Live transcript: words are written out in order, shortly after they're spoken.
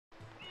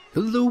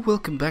Hello,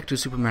 welcome back to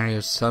Super Mario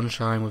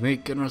Sunshine with me,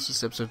 Gunruss. This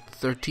is episode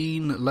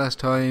 13. Last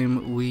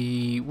time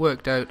we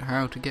worked out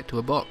how to get to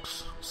a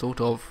box, sort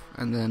of,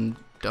 and then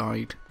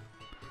died.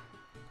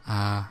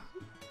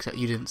 Except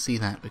you didn't see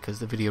that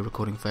because the video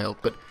recording failed,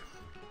 but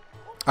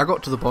I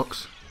got to the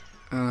box,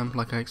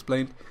 like I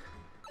explained,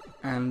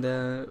 and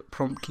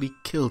promptly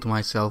killed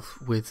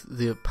myself with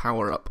the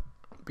power-up,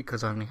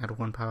 because I only had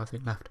one power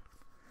thing left.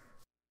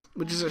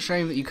 Which is a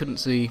shame that you couldn't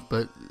see,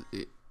 but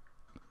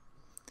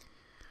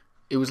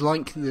it was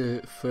like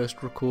the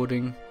first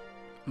recording,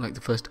 like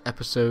the first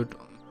episode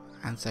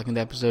and second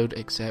episode,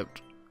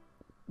 except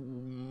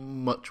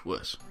much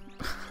worse.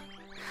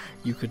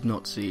 You could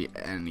not see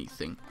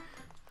anything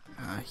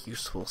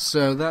useful.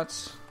 So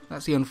that's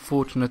the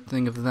unfortunate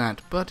thing of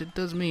that. But it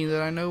does mean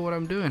that I know what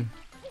I'm doing.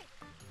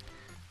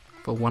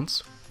 For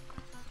once.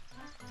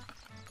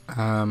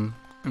 And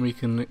we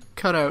can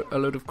cut out a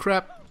load of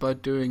crap by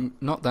doing,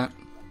 not that,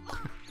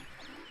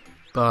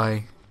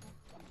 by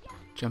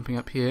jumping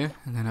up here,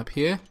 and then up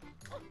here.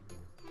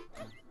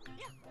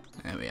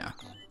 There we are.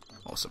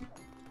 Awesome.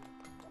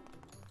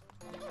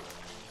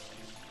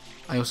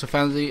 I also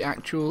found the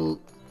actual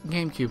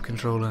GameCube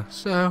controller,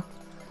 so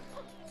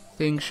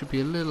things should be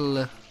a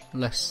little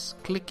less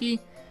clicky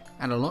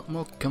and a lot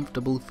more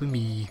comfortable for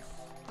me.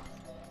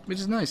 Which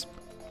is nice.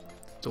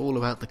 It's all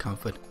about the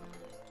comfort.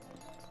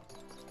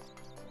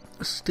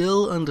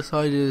 Still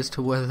undecided as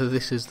to whether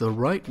this is the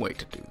right way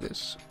to do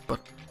this, but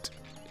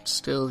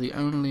still the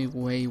only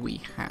way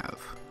we have.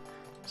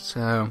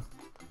 So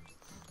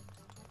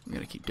I'm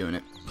gonna keep doing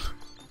it.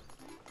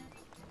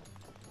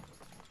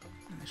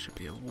 There should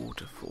be a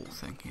waterfall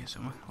thing here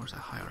somewhere. Or is that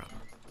higher up?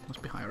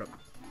 Must be higher up.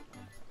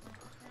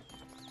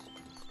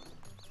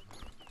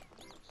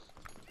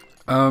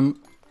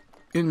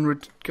 In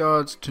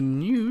regards to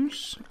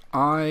news,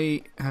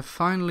 I have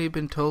finally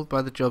been told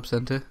by the job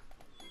centre.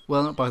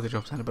 Well, not by the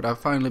job centre, but I've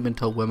finally been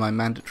told where my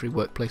mandatory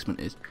work placement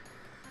is.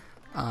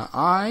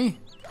 I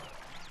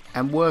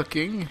am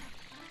working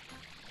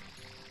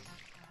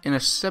in a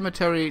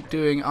cemetery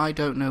doing I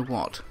don't know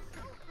what.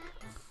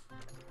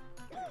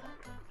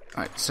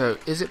 Right, so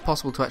is it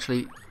possible to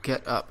actually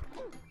get up?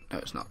 No,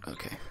 it's not.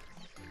 Okay.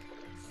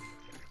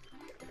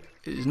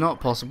 It is not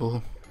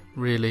possible,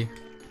 really,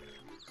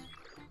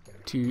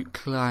 to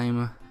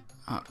climb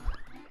up.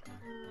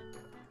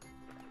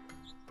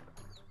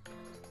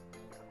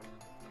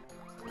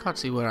 Can't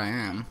see where I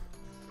am,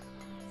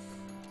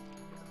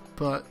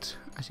 but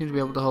I seem to be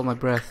able to hold my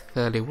breath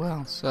fairly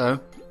well, so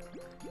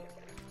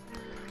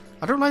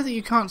I don't like that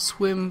you can't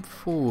swim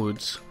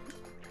forwards,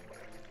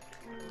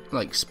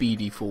 like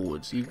speedy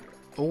forwards. You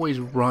always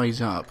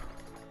rise up.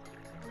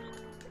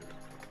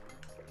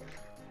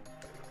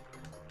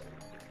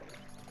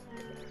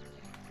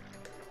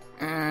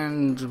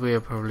 And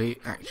we're probably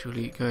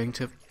actually going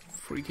to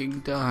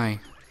freaking die.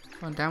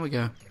 Come on, down we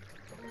go.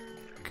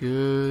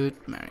 Good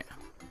Mario.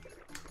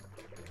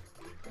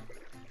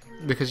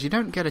 Because you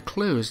don't get a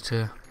clue as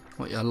to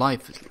what your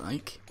life is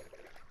like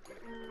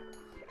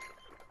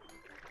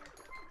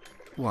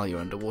while you're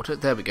underwater.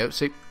 There we go.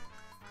 See,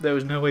 there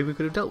was no way we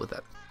could have dealt with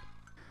that.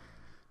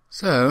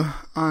 So,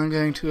 I'm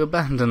going to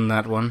abandon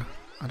that one.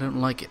 I don't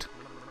like it.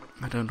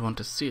 I don't want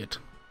to see it.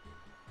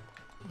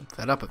 I'm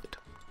fed up of it.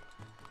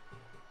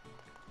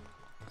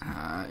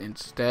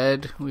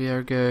 Instead, we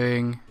are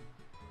going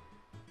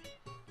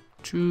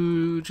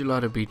to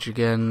Gelato Beach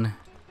again.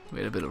 We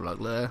had a bit of luck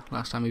there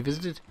last time we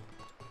visited.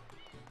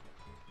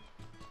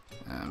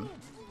 I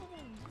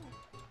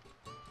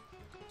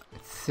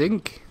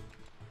think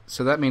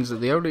so. That means that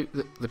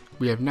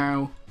we have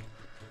now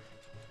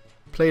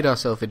played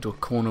ourselves into a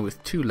corner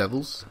with two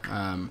levels,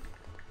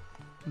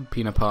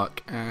 Pina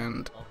Park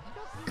and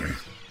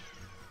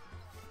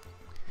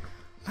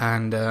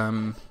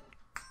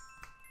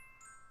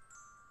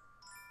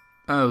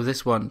oh,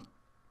 this one.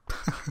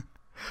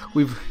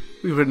 we've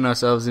ridden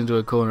ourselves into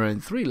a corner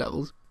in 3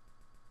 levels: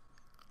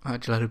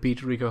 Gelato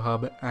Beach, Rico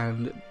Harbour,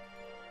 and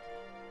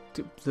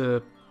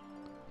the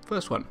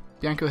first one,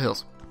 Bianco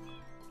Hills.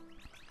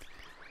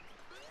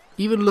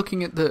 Even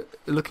looking at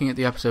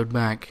the episode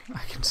back, I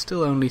can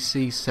still only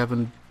see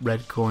 7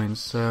 red coins,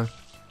 so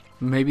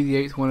maybe the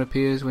 8th one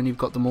appears when you've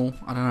got them all.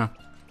 I don't know.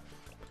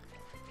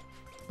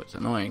 But it's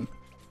annoying.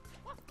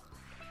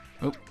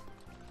 Oh.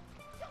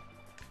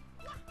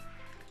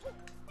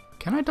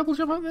 Can I double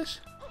jump like this?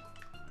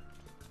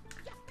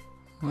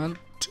 1,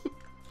 2,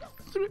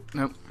 3.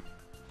 Nope.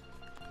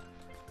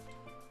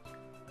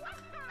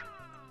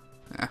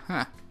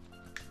 Aha.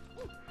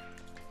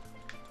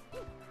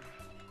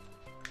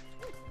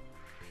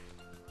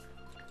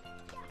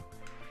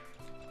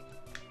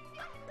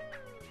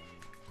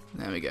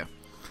 There we go.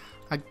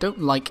 I don't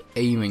like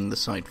aiming the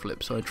side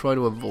flip, so I try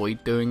to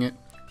avoid doing it.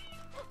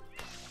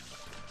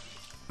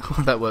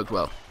 Oh, that worked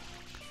well.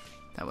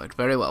 That worked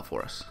very well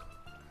for us.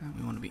 And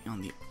we want to be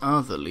on the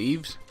other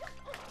leaves.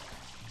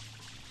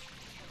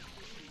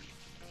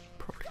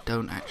 Probably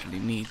don't actually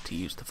need to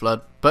use the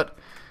flood, but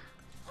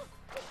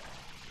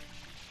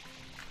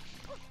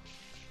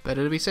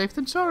better to be safe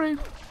than sorry.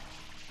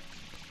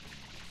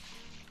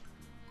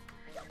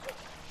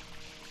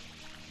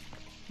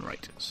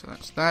 Right, so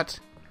that's that.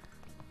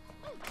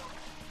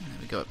 And then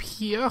we go up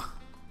here.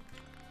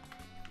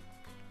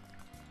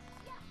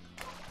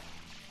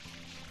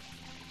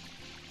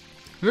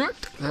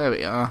 There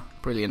we are.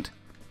 Brilliant.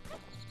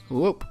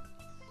 Whoop.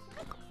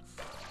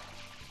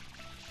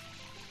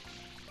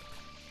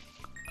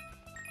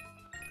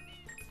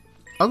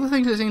 Other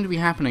things that seem to be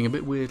happening a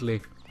bit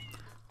weirdly.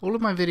 All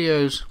of my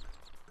videos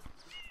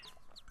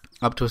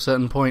up to a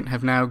certain point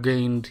have now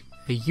gained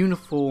a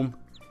uniform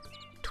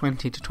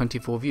 20 to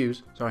 24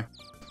 views. Sorry.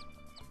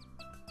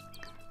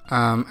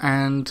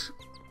 And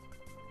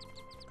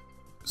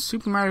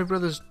Super Mario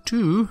Bros.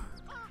 2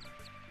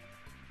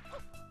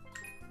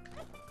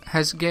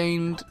 has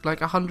gained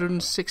like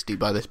 160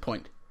 by this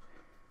point,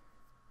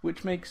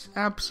 which makes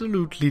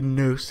absolutely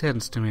no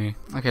sense to me.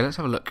 Okay, let's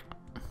have a look.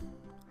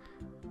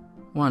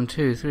 1,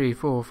 2, 3,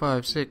 4,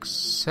 5, 6,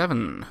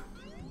 7.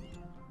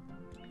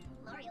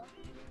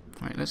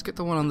 Right, let's get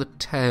the one on the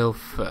tail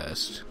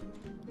first.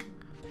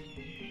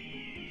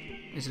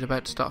 Is it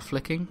about to start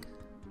flicking?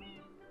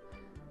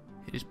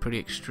 It is pretty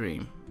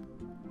extreme.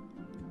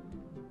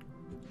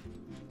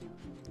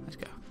 Let's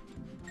go.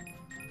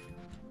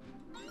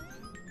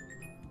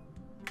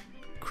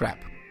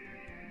 Crap.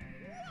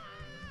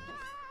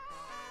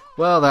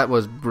 Well, that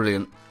was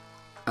brilliant.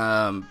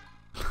 Yeah,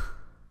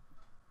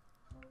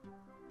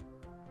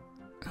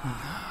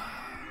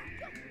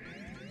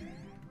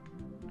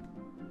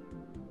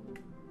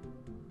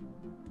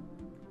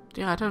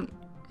 I don't...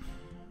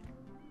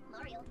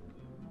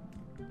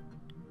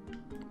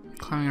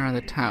 Climbing around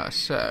the tower,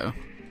 so...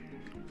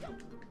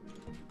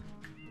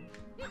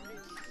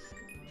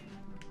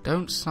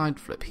 Don't side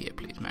flip here,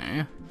 please,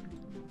 Mario.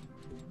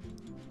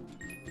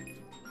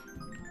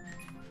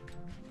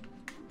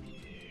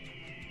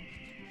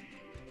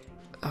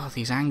 Oh,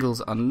 these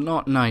angles are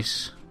not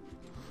nice.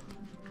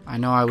 I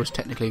know I was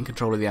technically in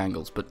control of the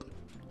angles, but...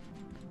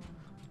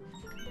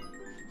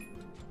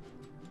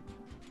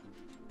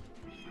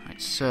 Right,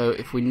 so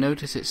if we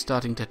notice it's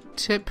starting to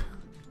tip...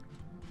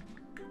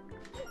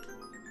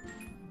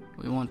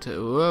 We want to...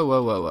 Whoa,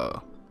 whoa, whoa,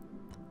 whoa.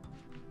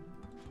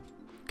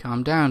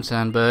 Calm down,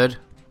 Sandbird.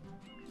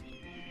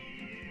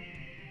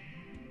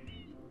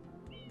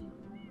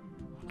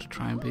 Want to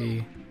try and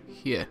be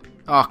here.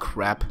 Oh,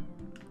 crap.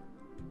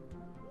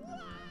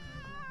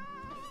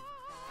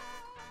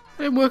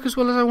 It didn't work as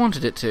well as I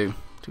wanted it to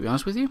be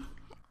honest with you.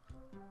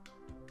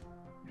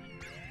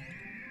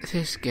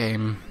 This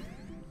game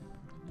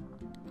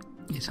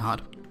is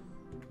hard.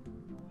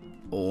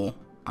 Or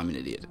I'm an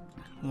idiot.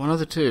 One of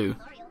the two.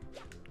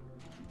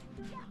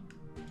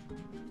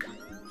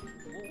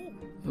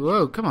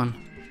 Whoa, come on.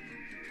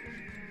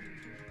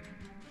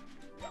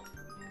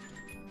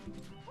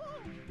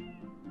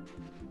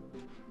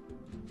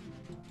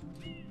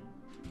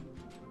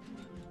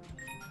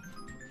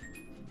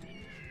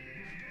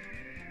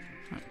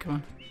 Right, come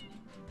on.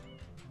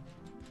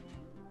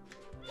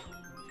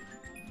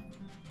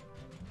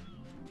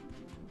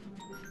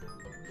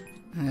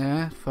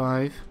 There,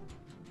 5.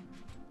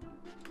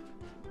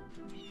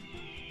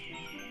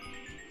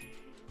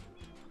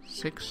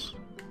 6.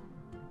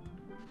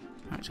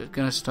 Right, so it's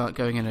going to start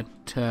going in a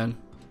turn.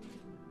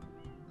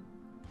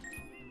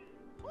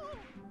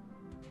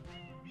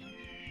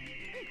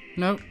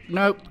 No,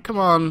 no, come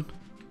on.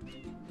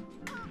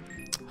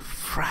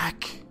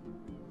 Frack.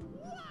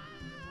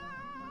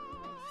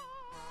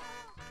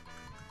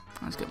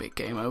 That's going to be a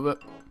game over.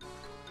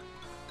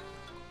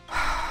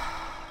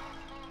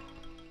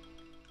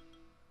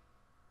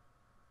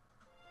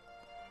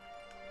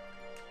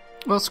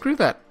 Well, screw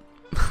that.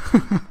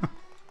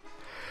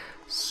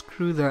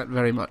 Screw that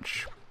very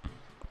much.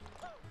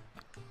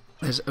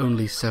 There's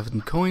only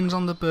 7 coins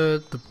on the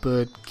bird. The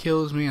bird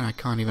kills me and I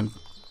can't even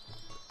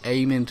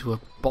aim into a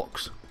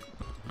box.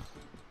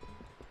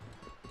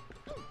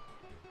 I'm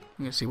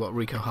going to see what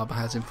Rico Harbour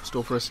has in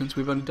store for us since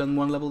we've only done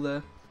one level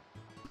there.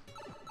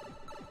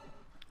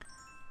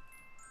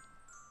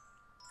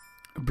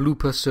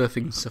 Blooper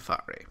Surfing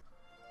Safari.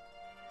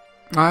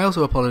 I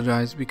also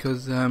apologise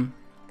because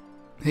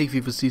hay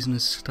fever season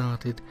has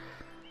started.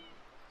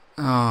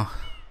 Oh,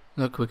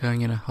 look, we're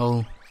going in a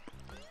hole.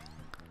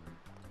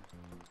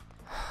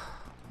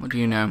 What do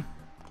you know?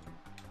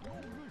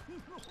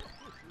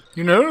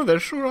 You know, there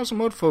sure are some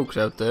odd folks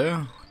out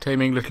there.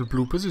 Taming little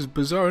bloopers is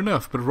bizarre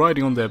enough, but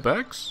riding on their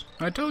backs?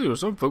 I tell you,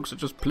 some folks are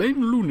just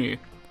plain loony.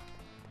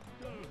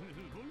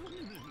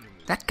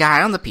 That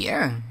guy on the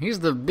pier,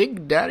 he's the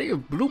big daddy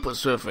of blooper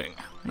surfing.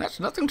 That's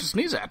nothing to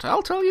sneeze at,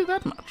 I'll tell you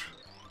that much.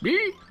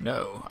 Me?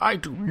 No, I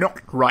do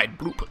not ride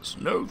bloopers.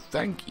 No,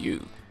 thank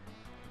you.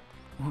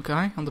 What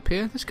guy on the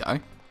pier? This guy?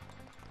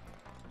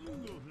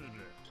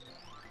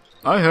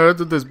 I heard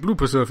that there's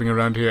blooper surfing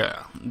around here.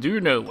 Do you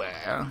know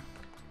where?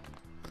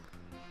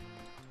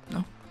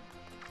 No.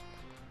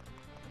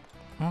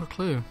 Not a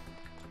clue.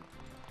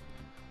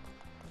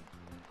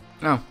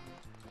 No.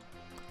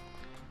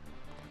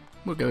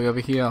 We're going over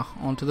here,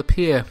 onto the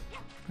pier.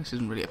 This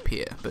isn't really a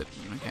pier, but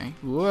okay.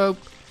 Whoa.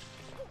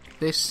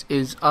 This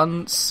is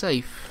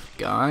unsafe,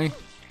 guy.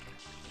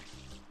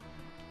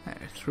 There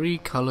are 3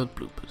 coloured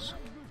bloopers.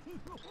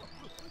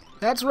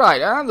 That's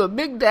right, I'm the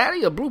big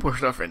daddy of blooper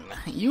surfing.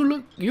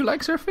 You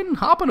like surfing?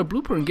 Hop on a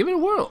blooper and give it a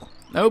whirl.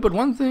 No, but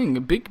one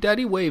thing, Big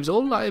Daddy waives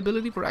all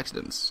liability for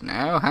accidents.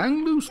 Now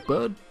hang loose,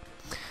 bud.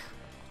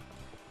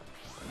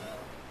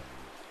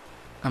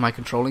 Am I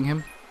controlling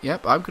him?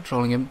 Yep, I'm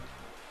controlling him.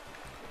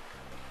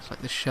 It's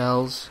like the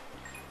shells.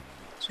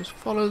 Let's just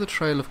follow the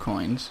trail of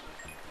coins.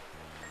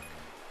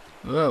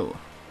 Whoa.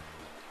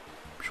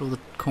 I'm sure the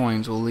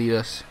coins will lead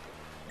us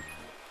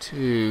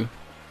to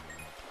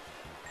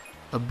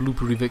a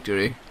bloopery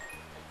victory.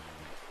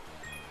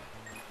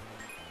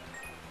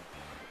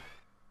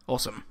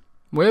 Awesome.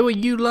 Where were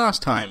you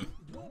last time?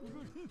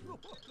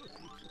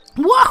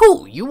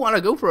 Wahoo! You want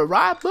to go for a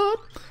ride, bud?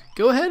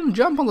 Go ahead and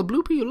jump on the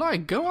blooper you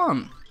like. Go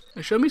on.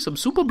 Show me some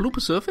super blooper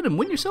surfing and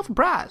win yourself a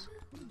prize.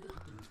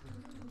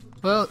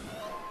 Well,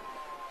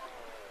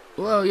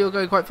 whoa, you're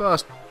going quite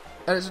fast.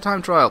 And it's a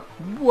time trial.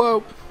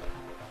 Whoa.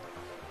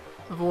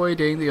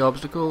 Avoiding the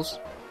obstacles.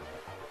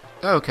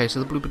 Okay,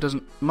 so the blooper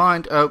doesn't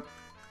mind. Oh.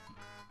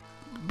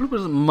 The blooper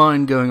doesn't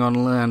mind going on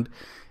land.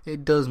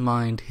 It does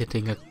mind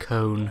hitting a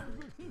cone.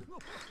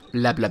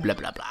 Blah blah blah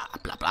blah blah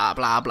blah blah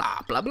blah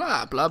blah blah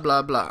blah blah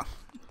blah blah.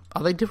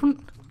 Are they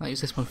different? Like,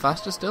 is this one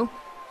faster still?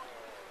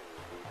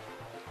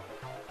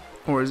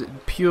 Or is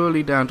it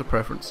purely down to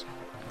preference?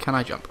 Can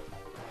I jump?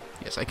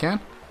 Yes, I can.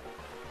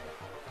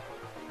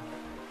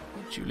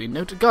 Duly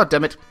noted. God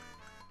damn it!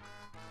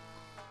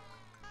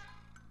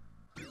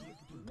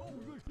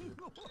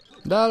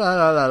 La la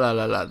la la la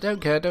la la. Don't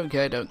care, don't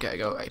care, don't care.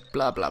 Go away.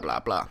 Blah blah blah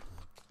blah.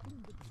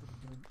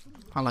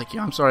 I like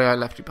you. I'm sorry I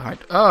left you behind.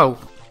 Oh,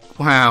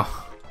 wow.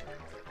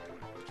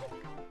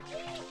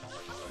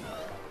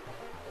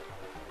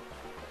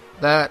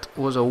 That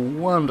was a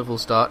wonderful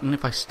start, and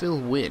if I still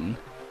win,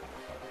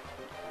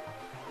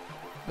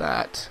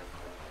 that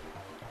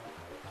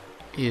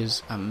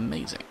is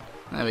amazing.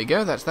 There we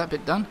go, that's that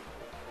bit done.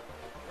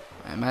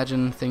 I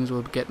imagine things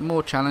will get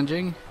more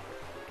challenging.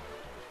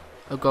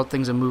 Oh god,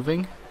 things are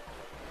moving.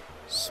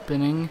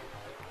 Spinning.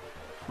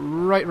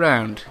 Right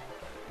round.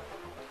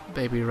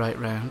 Baby, right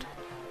round.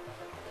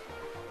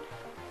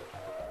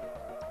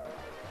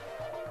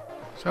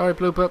 Sorry,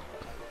 Blooper.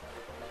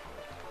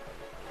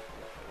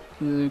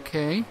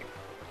 Okay.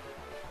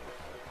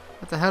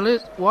 What the hell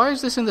is... Why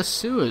is this in the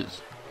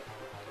sewers?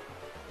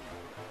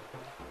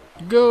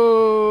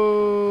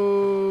 Goal!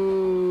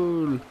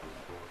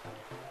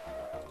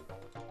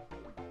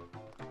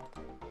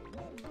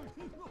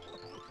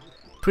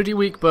 Pretty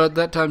weak, bud.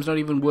 That time's not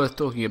even worth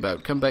talking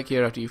about. Come back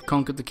here after you've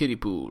conquered the kiddie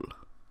pool.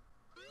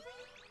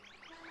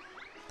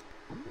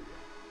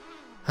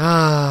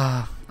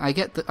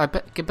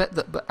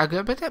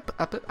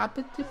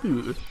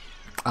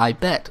 I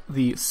bet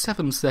the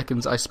 7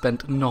 seconds I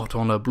spent not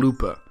on a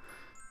blooper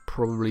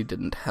probably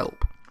didn't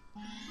help.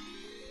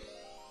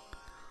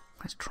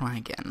 Let's try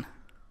again.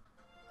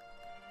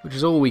 Which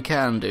is all we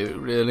can do,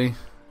 really.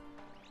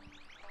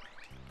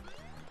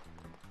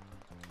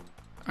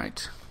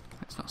 Right,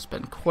 let's not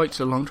spend quite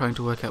so long trying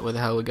to work out where the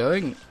hell we're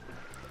going.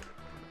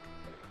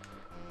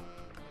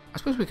 I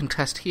suppose we can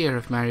test here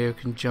if Mario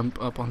can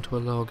jump up onto a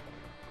log.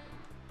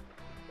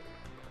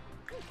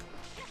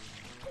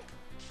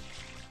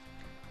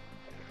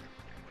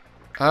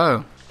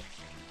 Oh.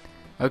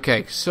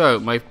 Okay, so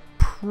my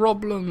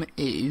problem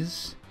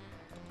is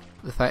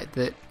the fact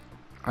that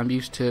I'm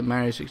used to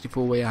Mario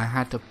 64 where I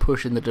had to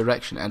push in the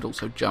direction and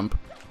also jump.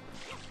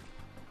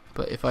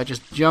 But if I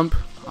just jump,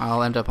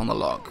 I'll end up on the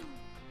log.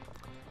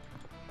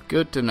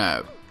 Good to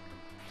know.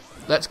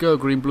 Let's go,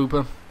 Green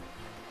Blooper.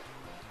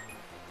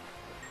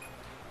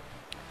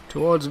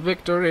 Towards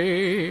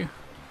victory!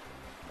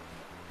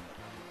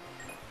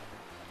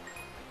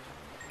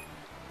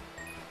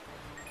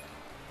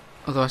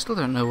 Although I still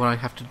don't know what I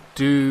have to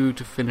do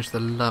to finish the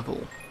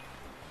level.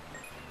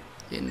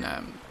 In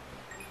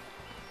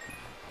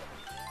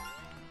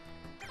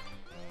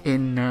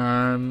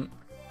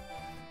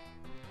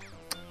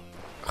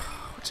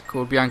what's it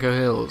called? Bianco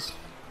Hills.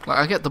 Like,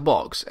 I get the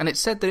box, and it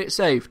said that it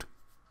saved.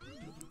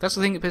 That's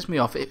the thing that pissed me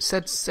off. It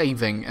said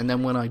saving, and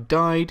then when I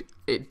died,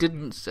 it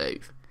didn't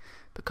save.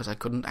 Because I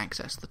couldn't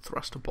access the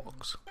thruster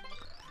box.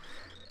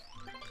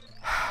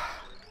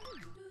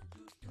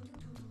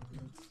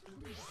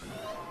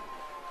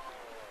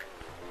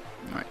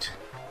 Right.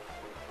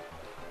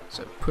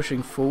 So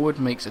pushing forward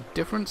makes a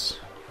difference.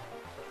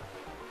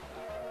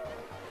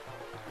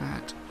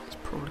 That is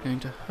probably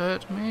going to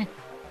hurt me.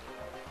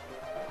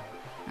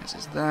 As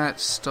is that.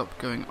 Stop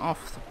going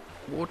off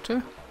the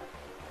water.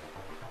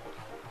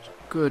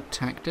 Good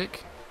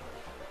tactic.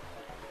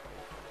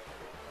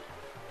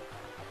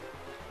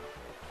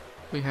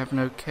 We have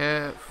no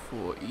care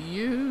for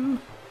you.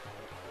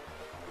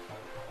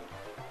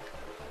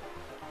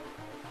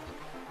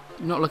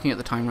 I'm not looking at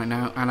the time right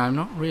now, and I'm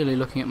not really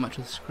looking at much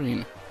of the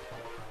screen.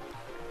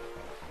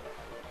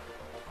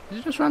 Did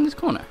it just round this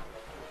corner?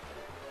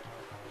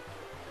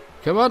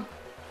 Come on!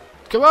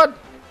 Come on!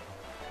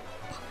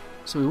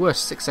 So we were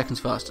 6 seconds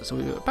faster, so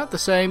we were about the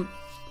same.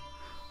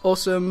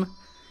 Awesome.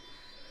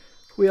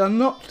 We are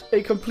not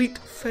a complete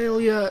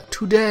failure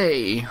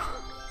today.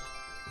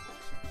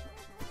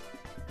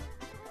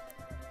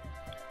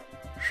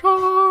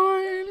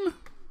 Shine!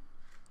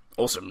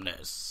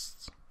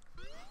 Awesomeness.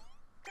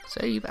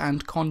 Save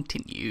and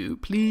continue,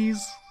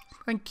 please.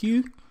 Thank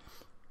you.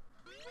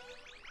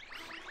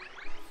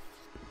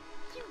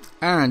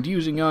 And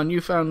using our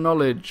newfound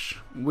knowledge,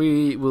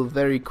 we will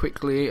very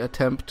quickly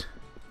attempt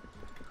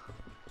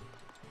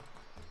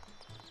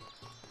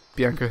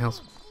Bianco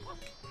Hills.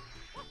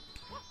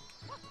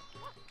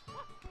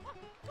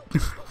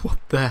 What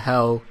the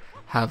hell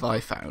have I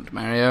found,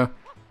 Mario?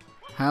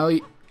 How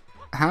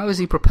is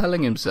he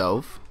propelling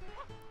himself?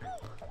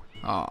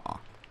 Ah.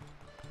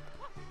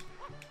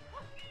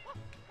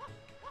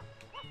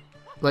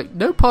 Like,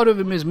 no part of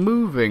him is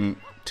moving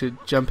to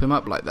jump him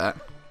up like that.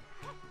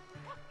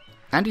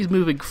 And he's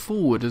moving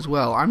forward as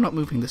well. I'm not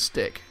moving the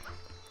stick.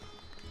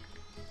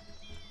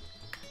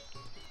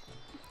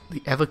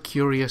 The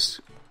ever-curious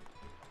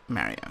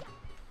Mario.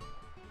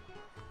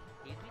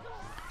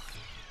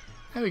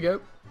 There we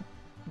go.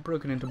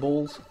 Broken into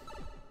balls.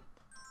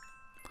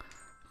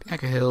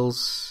 Bianca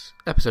Hills,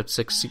 Episode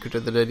 6, Secret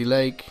of the Dirty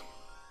Lake.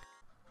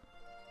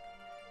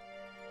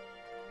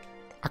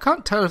 I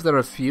can't tell if there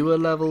are fewer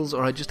levels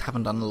or I just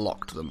haven't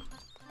unlocked them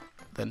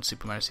than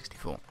Super Mario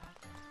 64.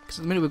 Because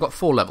at the minute we've got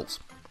 4 levels.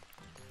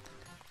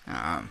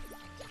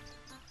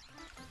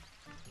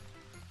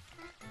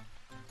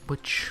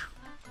 Which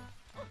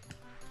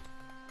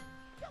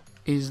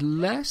is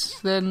less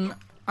than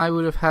I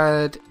would have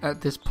had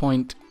at this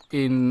point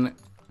in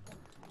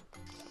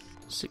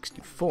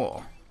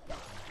 64.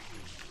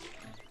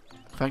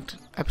 In fact,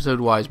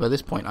 episode-wise, by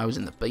this point I was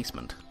in the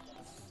basement.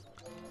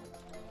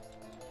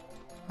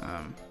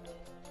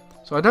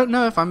 So I don't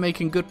know if I'm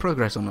making good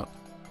progress or not.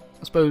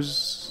 I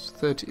suppose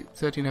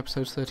 13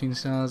 episodes, 13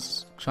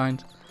 stars,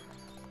 shines.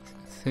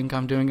 I think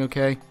I'm doing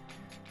okay.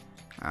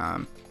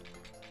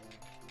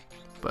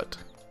 But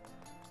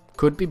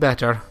could be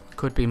better.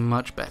 Could be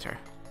much better.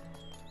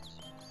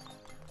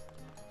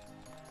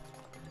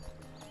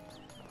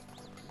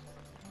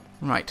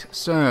 Right,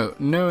 so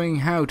knowing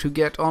how to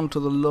get onto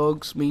the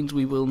logs means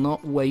we will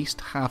not waste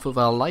half of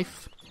our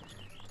life.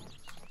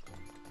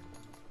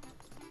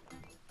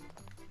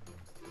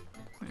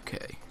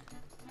 Okay.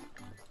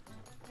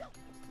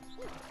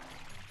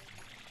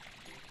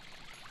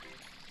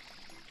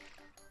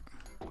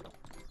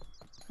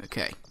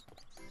 Okay.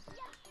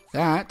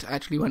 That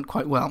actually went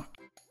quite well.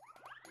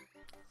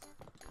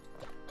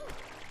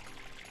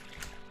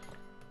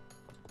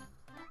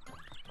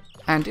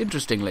 And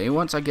interestingly,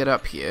 once I get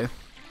up here,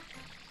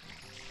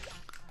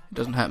 it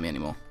doesn't hurt me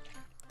anymore.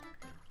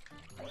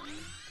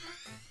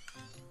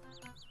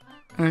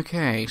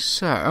 Okay,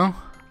 so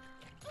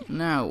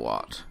now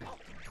what?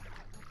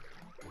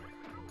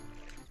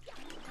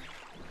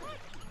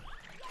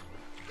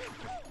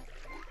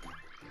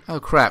 Oh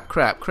crap,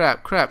 crap,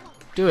 crap, crap.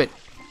 Do it.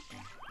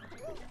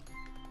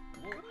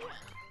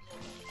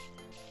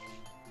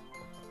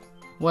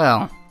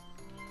 Well.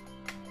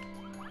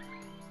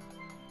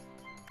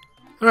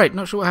 Alright,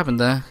 not sure what happened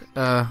there,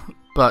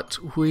 but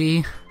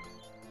we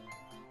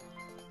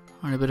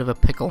are in a bit of a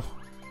pickle.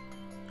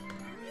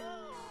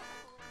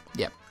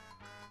 Yep.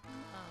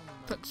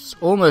 That's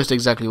almost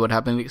exactly what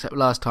happened, except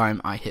last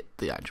time I hit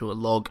the actual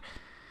log.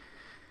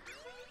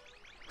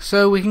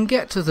 So we can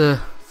get to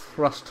the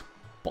thrust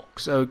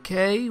box,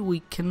 okay? We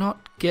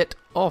cannot get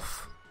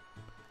off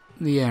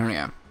the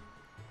area.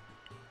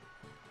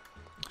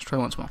 Let's try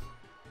once more.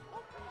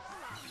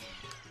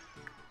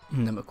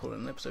 And then we'll call it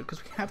an episode,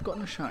 because we have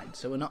gotten a shine,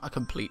 so we're not a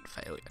complete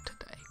failure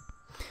today.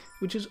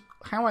 Which is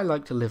how I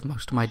like to live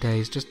most of my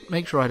days. Just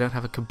make sure I don't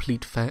have a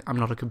complete I'm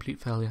not a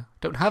complete failure.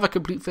 Don't have a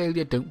complete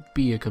failure, don't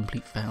be a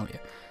complete failure.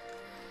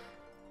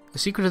 The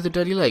Secret of the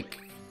Dirty Lake.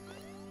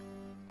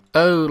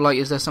 Oh, like,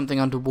 is there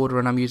something underwater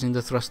and I'm using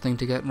the thrust thing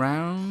to get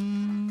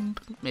round?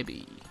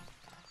 Maybe.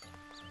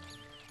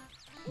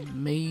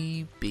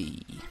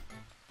 Maybe.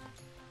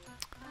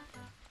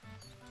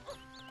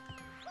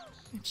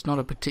 It's not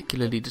a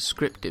particularly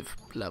descriptive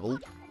level,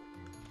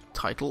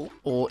 title,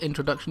 or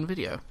introduction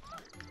video.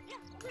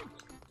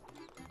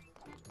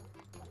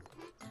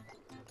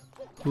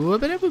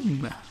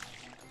 Whoop-a-da-boom.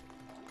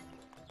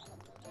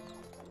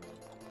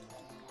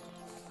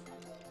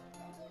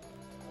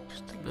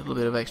 Just a little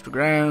bit of extra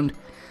ground.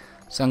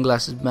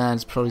 Sunglasses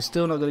man's probably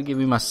still not going to give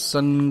me my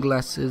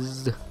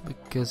sunglasses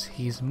because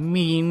he's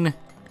mean.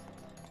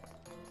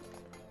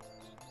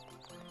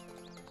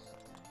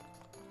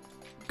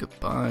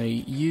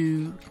 Goodbye,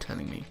 you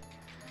telling me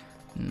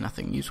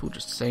nothing useful,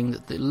 just saying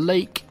that the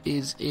lake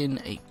is in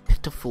a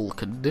pitiful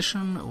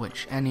condition,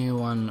 which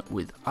anyone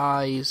with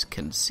eyes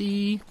can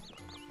see.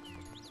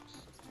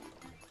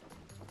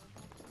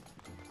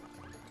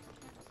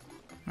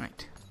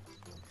 Right.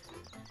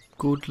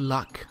 Good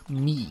luck,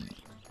 me.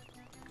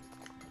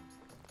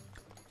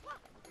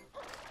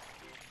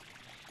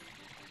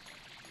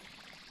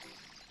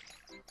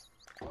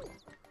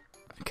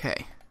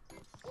 Okay.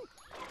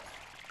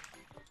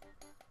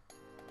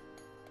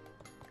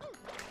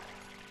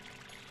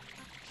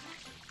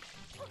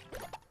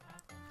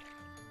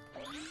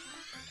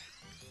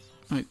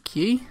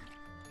 Okay.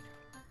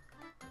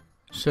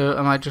 So,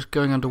 am I just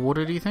going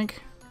underwater, do you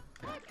think?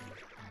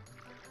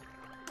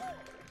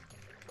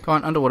 Come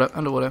on, underwater,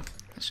 underwater.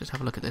 Let's just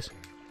have a look at this.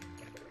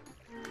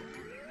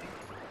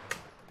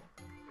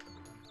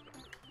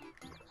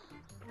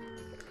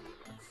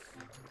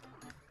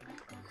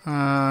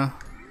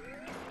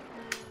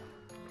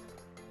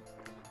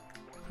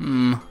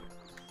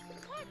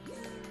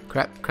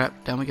 Crap,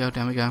 crap, down we go,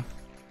 down we go.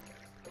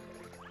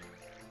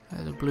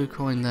 There's a blue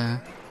coin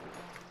there.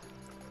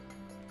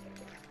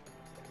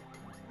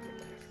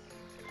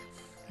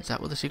 Is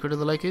that what the secret of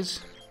the lake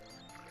is?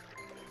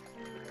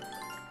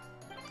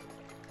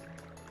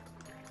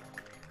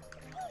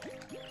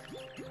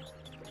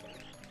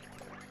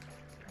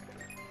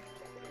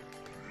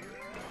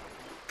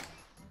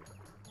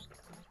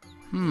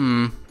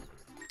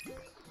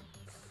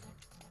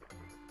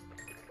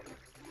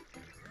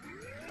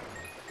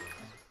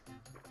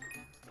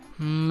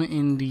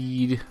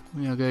 Indeed.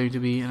 We are going to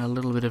be in a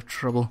little bit of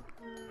trouble.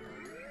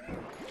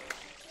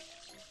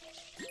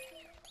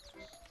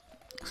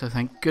 So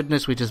thank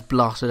goodness we just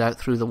blasted out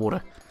through the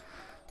water.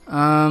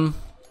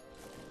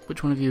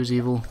 Which one of you is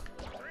evil?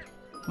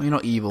 Well, you're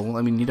not evil.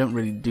 I mean, you don't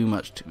really do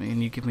much to me,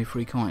 and you give me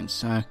free coins,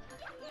 so...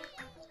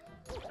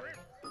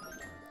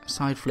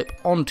 Side flip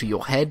onto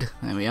your head.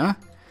 There we are.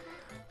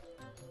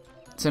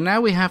 So now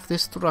we have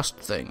this thrust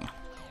thing.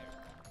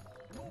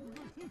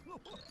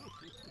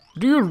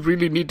 Do you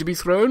really need to be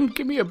thrown?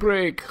 Give me a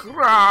break.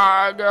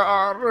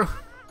 Ragar.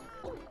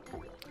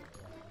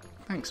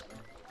 Thanks.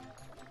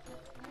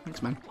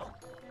 Thanks, man.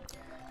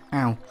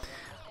 Ow.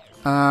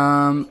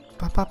 Alright,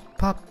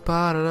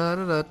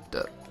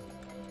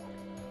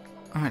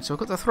 so I've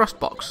got the thrust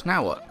box.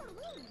 Now what?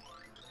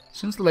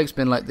 Since the lake's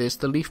been like this,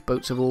 the leaf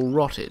boats have all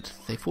rotted.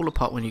 They fall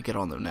apart when you get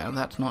on them now.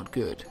 That's not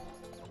good.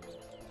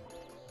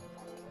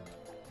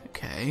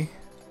 Okay.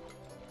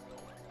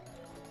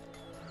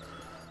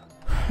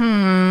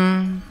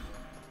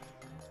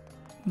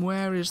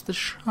 Where is the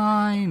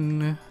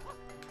shine?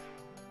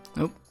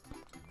 Nope.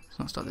 Let's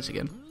not start this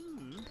again.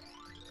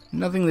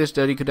 Nothing this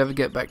dirty could ever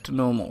get back to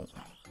normal.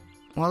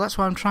 Well, that's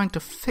why I'm trying to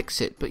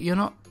fix it, but you're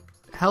not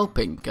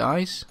helping,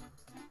 guys.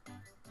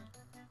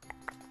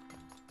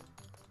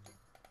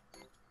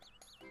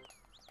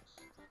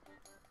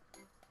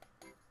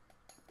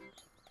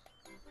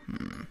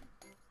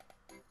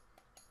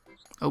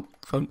 Oh,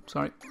 phone,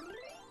 sorry.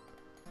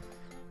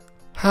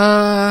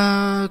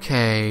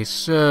 Okay,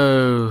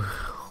 so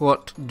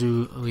what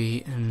do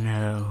we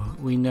know?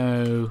 We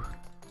know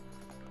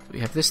we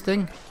have this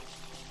thing,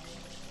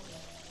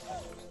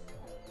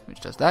 which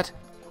does that.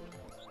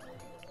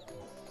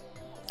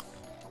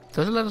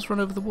 Does it let us run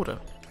over the water?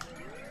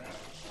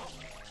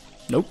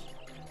 Nope.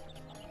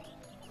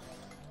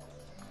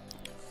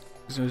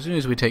 So as soon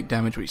as we take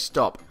damage, we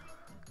stop.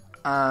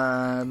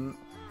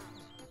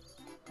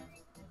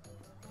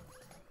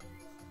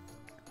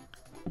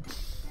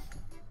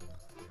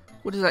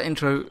 What is that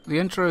intro? The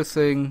intro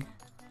thing...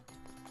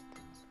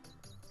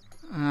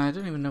 I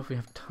don't even know if we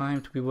have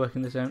time to be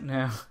working this out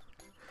now.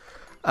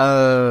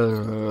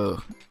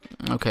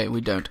 Okay,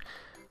 we don't.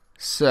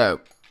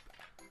 So,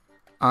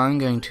 I'm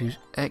going to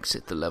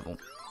exit the level.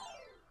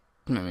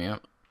 There we are.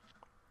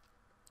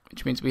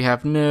 Which means we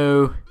have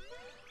no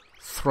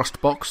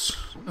thrust box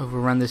over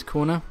around this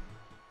corner.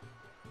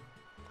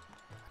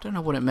 I don't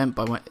know what it meant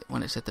by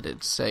when it said that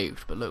it's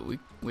saved, but look,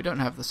 we don't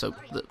have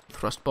the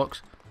thrust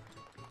box.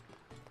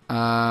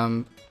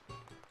 I'm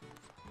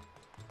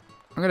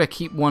gonna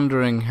keep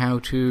wondering how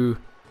to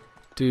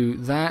do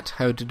that,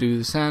 how to do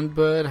the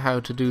sandbird, how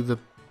to do the...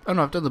 Oh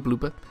no, I've done the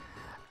blooper.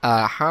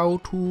 How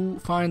to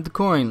find the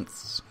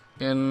coins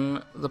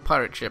in the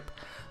pirate ship.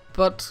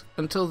 But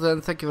until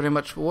then, thank you very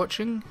much for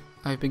watching.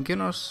 I've been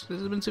Ginos, this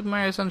has been Super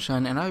Mario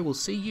Sunshine, and I will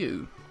see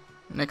you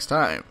next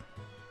time.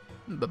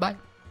 Bye-bye.